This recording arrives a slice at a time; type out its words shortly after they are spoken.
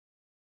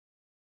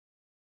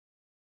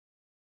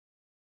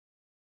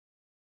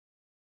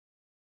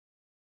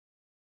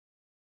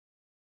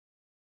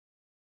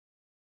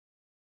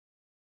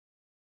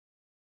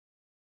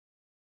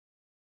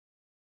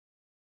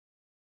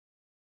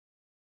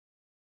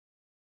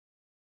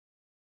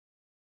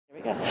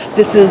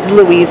This is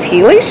Louise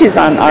Healy. She's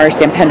on our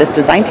Stampendous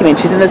design team, and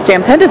she's in the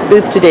Stampendous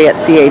booth today at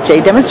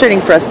CHA demonstrating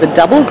for us the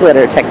double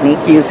glitter technique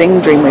using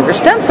Dreamweaver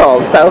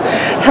stencils. So,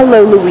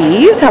 hello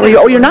Louise, how are you?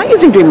 Oh, you're not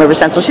using Dreamweaver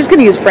stencils. She's going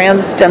to use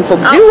Fran's stencil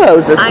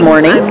duos this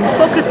morning. I'm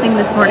focusing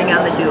this morning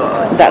on the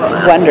duos. That's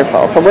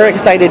wonderful. So we're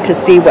excited to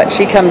see what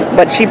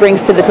she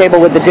brings to the table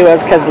with the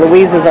duos, because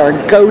Louise is our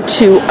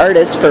go-to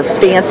artist for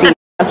fancy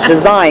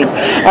designs.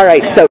 All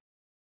right, so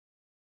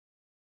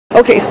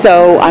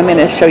I'm going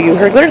to show you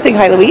her glitter thing.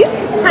 Hi, Louise.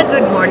 Hi,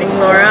 good morning,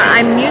 Laura.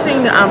 I'm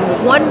using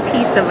one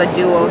piece of a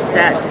duo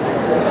set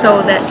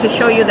so that to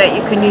show you that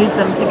you can use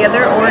them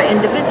together or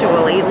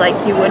individually like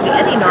you would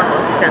any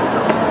normal stencil.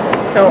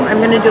 So I'm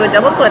going to do a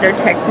double glitter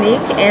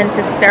technique, and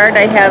to start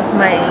I have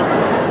my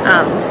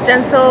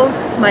stencil,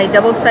 my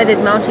double-sided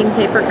mounting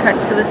paper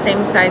cut to the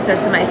same size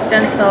as my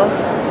stencil,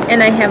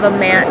 and I have a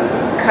mat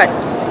cut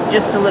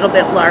just a little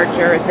bit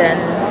larger than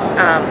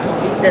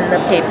the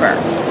paper.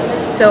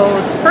 So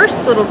the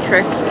first little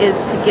trick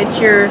is to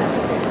get your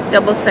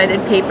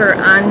double-sided paper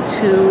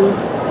onto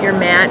your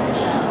mat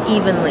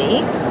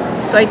evenly.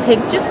 So I take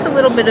just a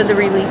little bit of the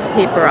release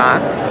paper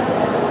off.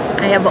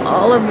 I have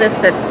all of this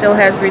that still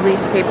has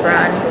release paper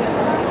on.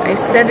 I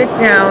set it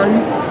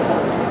down,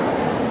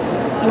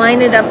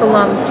 line it up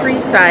along three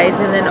sides,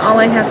 and then all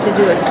I have to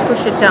do is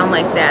push it down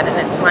like that,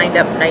 and it's lined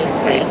up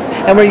nicely.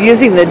 And we're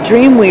using the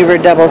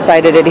Dreamweaver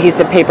double-sided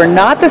adhesive paper,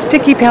 not the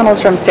sticky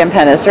panels from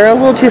Stampendous. They're a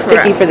little too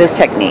sticky for this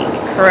technique.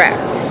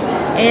 Correct.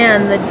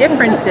 And the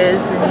difference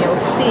is, and you'll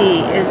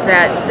see, is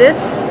that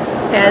this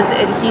has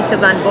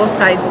adhesive on both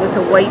sides with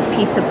a white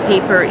piece of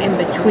paper in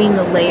between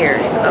the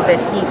layers of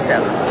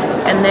adhesive.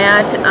 And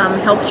that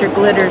helps your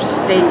glitters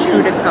stay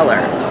true to color.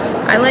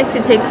 I like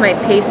to take my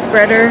paste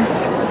spreader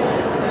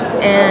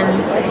and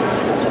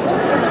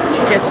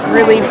just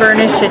really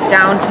burnish it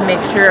down to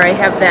make sure I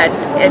have that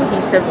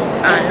adhesive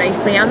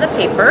nicely on the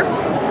paper.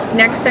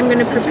 Next, I'm going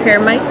to prepare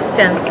my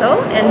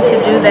stencil, and to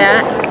do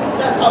that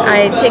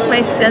I take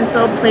my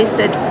stencil, place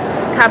it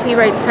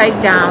copyright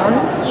side down,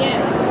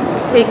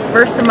 take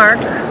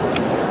Versamark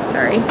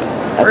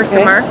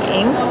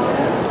ink,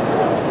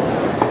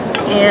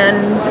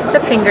 and just a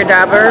finger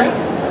dauber,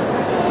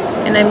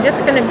 and I'm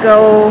just going to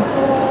go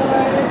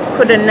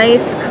put a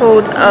nice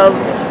coat of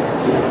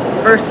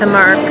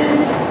Versamark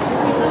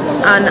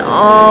on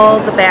all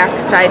the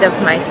back side of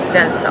my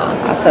stencil.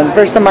 Awesome.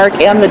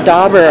 Versamark and the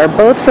dauber are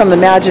both from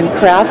Imagine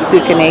Crafts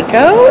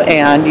Sukaneko,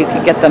 and you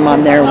can get them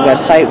on their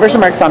website.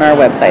 Versamark's on our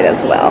website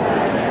as well.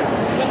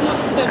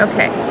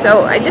 Okay,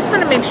 so I just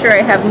want to make sure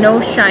I have no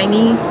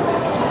shiny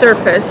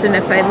surface, and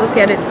if I look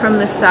at it from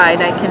the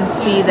side I can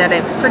see that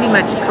I've pretty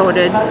much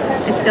coated.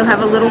 I still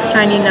have a little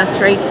shininess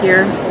right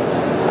here,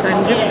 so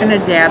I'm just going to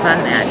dab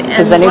on that.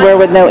 Because anywhere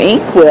with no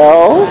ink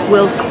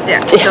will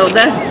stick. So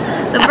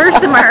the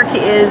Versamark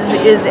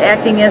is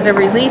acting as a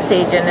release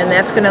agent, and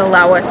that's going to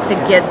allow us to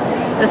get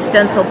the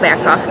stencil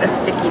back off the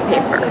sticky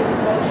paper.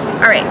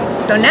 Alright,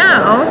 so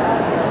now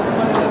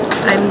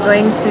I'm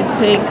going to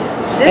take,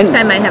 this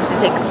time I have to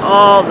take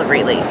all the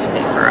release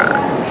paper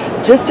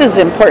off. Just as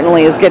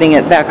importantly as getting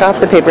it back off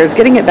the paper is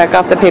getting it back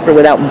off the paper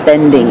without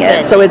bending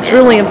it. So it's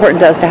really important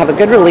to us to have a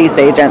good release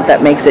agent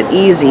that makes it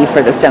easy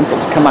for the stencil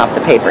to come off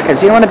the paper,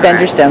 because you don't want to bend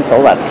your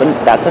stencil.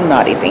 That's a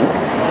naughty thing.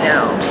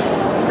 No.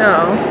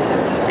 So,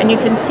 and you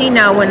can see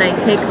now when I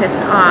take this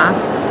off,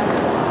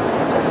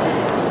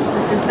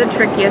 this is the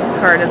trickiest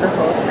part of the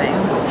whole thing.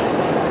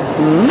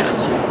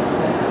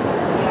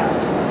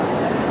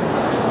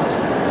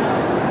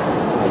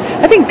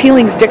 I think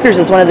peeling stickers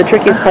is one of the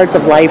trickiest parts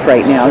of life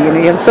right now. You know,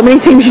 you have so many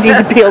things you need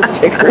to peel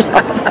stickers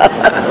off of.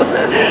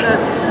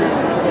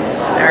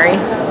 Sorry.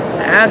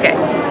 Okay.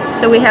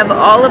 So we have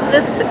all of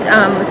this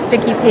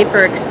sticky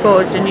paper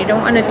exposed, and you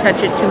don't want to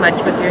touch it too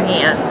much with your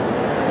hands.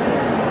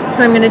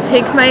 So I'm going to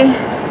take my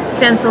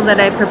stencil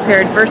that I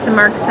prepared,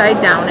 Versamark side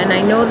down, and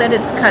I know that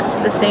it's cut to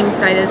the same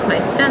side as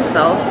my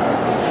stencil,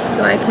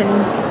 so I can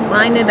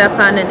line it up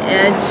on an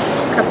edge,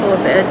 a couple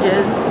of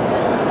edges,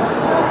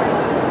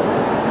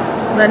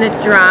 let it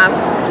drop.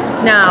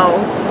 Now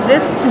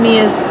this to me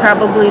is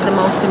probably the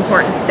most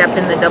important step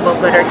in the double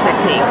glitter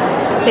technique.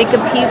 Take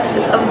a piece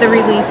of the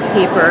release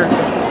paper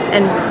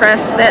and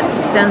press that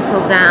stencil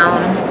down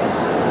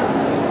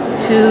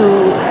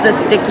to the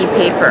sticky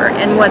paper,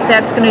 and what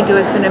that's going to do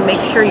is going to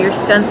make sure your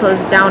stencil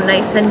is down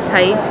nice and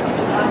tight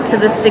to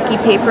the sticky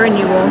paper, and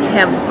you won't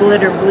have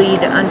glitter bleed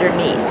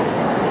underneath.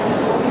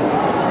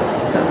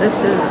 So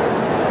this is,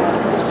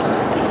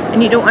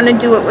 and you don't want to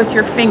do it with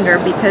your finger,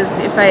 because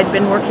if I had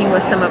been working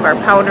with some of our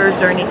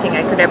powders or anything,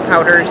 I could have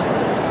powders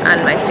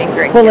on my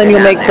finger. Well, then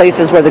you'll make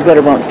places where the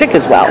glitter won't stick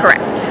as well.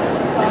 Correct.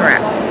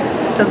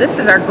 So this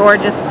is our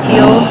gorgeous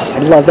teal. I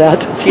love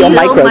that. Teal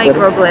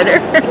micro glitter.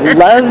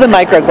 Love the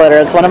micro glitter.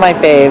 It's one of my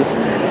faves.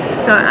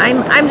 So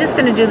I'm just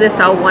going to do this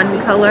all one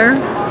color.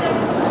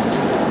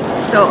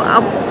 So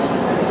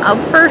I'll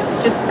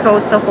first just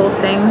coat the whole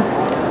thing.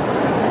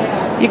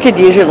 You could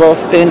use your little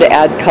spoon to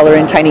add color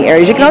in tiny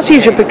areas. You can also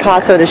use your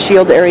Picasso to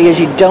shield areas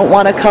you don't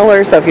want to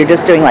color. So if you're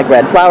just doing like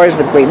red flowers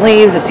with green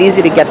leaves, it's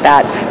easy to get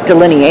that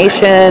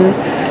delineation.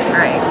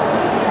 Right.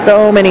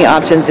 So many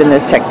options in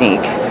this technique.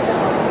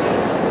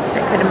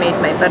 I could have made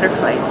my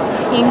butterflies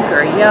pink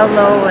or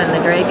yellow, and the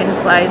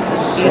dragonflies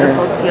this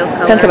beautiful teal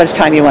color. Depends how much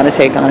time you want to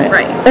take on it.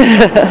 Right.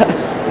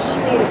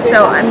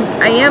 So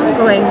I am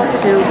going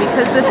to,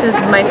 because this is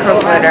micro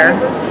glitter,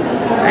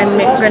 I'm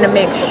going to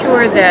make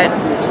sure that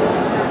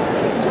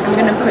I'm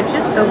going to put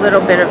just a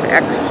little bit of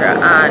extra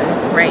on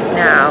right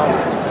now.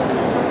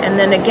 And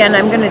then again,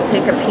 I'm going to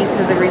take a piece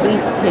of the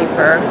release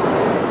paper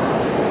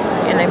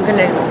and I'm going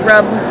to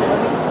rub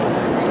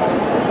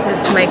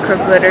this micro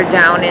glitter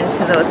down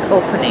into those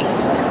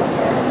openings.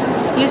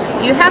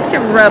 You have to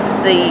rub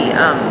the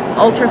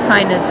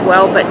ultrafine as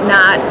well, but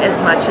not as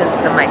much as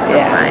the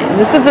microfine. Yeah.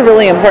 This is a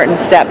really important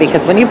step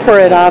because when you pour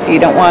it off, you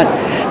don't want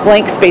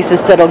blank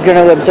spaces that are going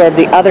to absorb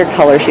the other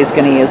color she's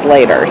going to use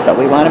later. So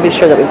we want to be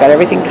sure that we've got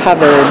everything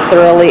covered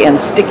thoroughly and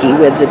sticky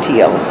with the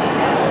teal.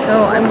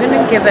 So I'm going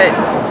to give it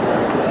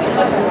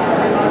a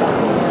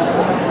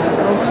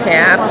little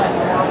tap.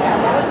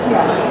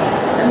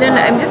 And then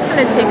I'm just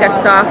going to take a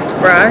soft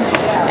brush,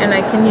 and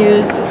I can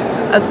use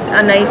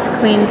a nice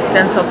clean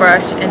stencil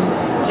brush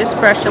and just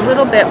brush a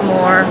little bit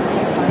more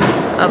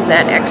of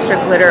that extra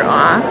glitter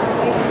off.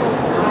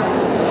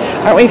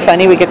 Aren't we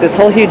funny? We get this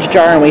whole huge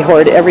jar and we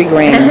hoard every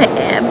grain.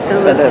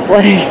 Absolutely. But it's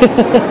like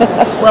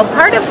well,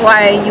 part of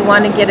why you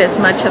want to get as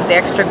much of the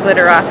extra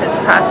glitter off as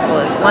possible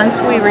is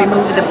once we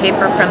remove the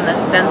paper from the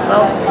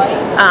stencil,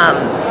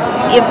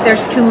 if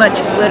there's too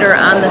much glitter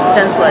on the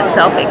stencil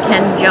itself, it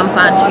can jump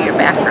onto your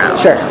background.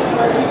 Sure.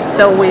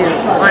 So we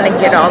want to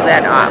get all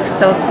that off.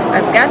 So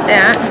I've got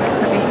that.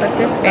 Let me put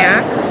this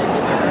back.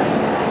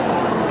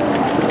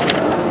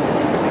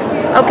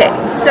 Okay,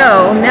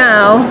 so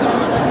now,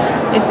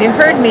 if you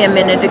heard me a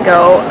minute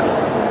ago,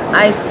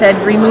 I said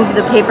remove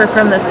the paper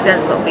from the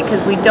stencil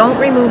because we don't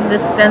remove the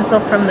stencil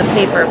from the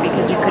paper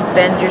because you could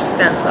bend your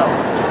stencil.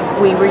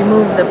 We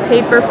remove the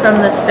paper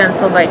from the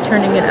stencil by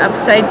turning it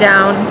upside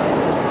down,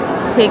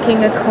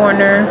 taking a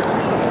corner,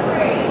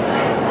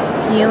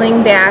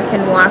 peeling back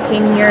and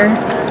walking your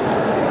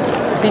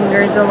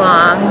fingers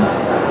along.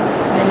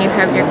 And then you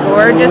have your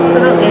gorgeous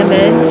little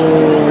image.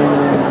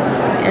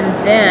 And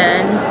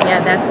then, yeah,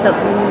 that's the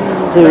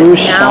ooh. The ooh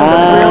now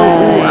the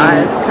real ooh-ah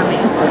is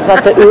coming. It's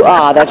not the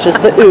ooh-ah, that's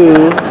just the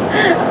ooh.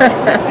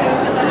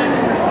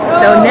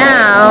 So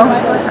now,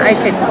 I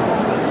could,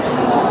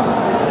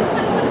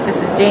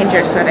 this is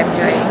dangerous what I'm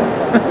doing.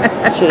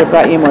 Should have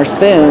brought you more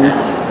spoons.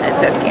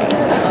 That's okay.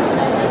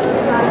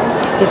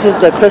 This is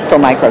the crystal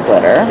micro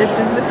glitter. This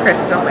is the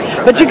crystal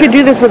micro But you could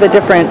do this with a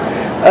different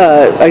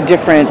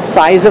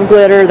size of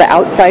glitter. The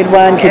outside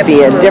one could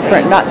be a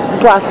different, not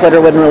glass glitter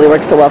wouldn't really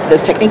work so well for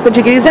this technique, but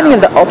you could use any of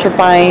the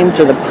ultrafines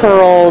or the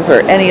pearls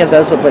or any of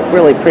those would look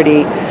really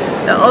pretty.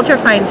 The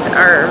ultrafines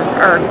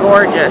are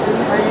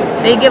gorgeous.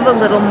 They give a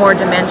little more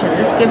dimension.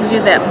 This gives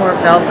you that more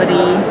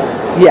velvety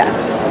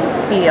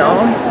feel.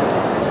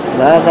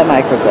 Love the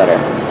micro glitter.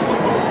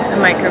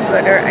 The micro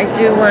glitter. I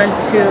do want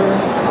to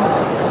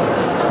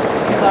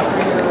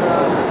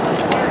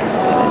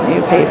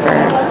new paper.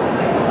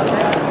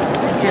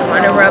 I do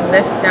want to rub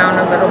this down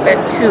a little bit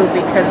too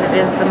because it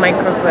is the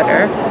micro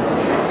glitter.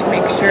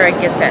 Make sure I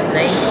get that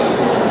nice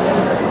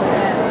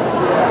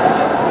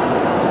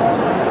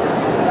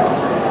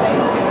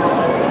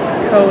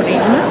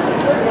coating.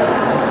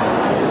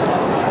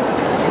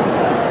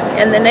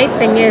 And the nice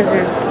thing is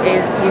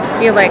you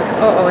feel like,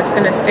 oh, it's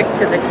going to stick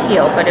to the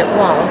teal, but it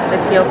won't.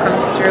 The teal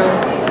comes through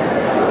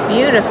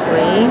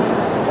beautifully.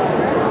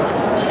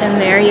 And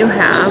there you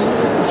have.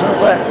 So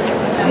let's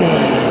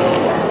see.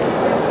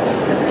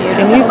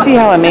 Can you see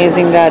how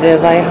amazing that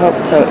is? I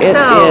hope so. It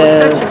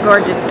is such a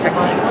gorgeous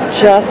technique.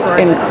 Just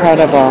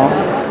incredible.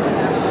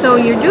 So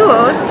your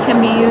duos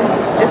can be used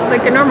just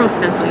like a normal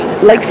stencil. You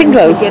just like to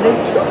get a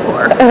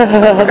 2-for.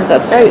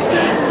 That's right.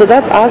 So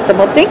that's awesome.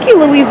 Well, thank you,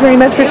 Louise, very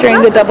much for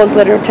sharing the double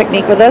glitter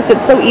technique with us.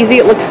 It's so easy.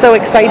 It looks so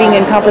exciting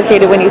and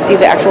complicated when you see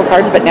the actual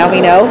cards, but now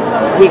we know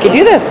we can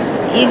do this.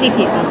 Easy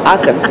peasy.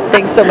 Awesome.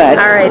 Thanks so much.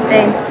 All right,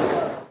 thanks.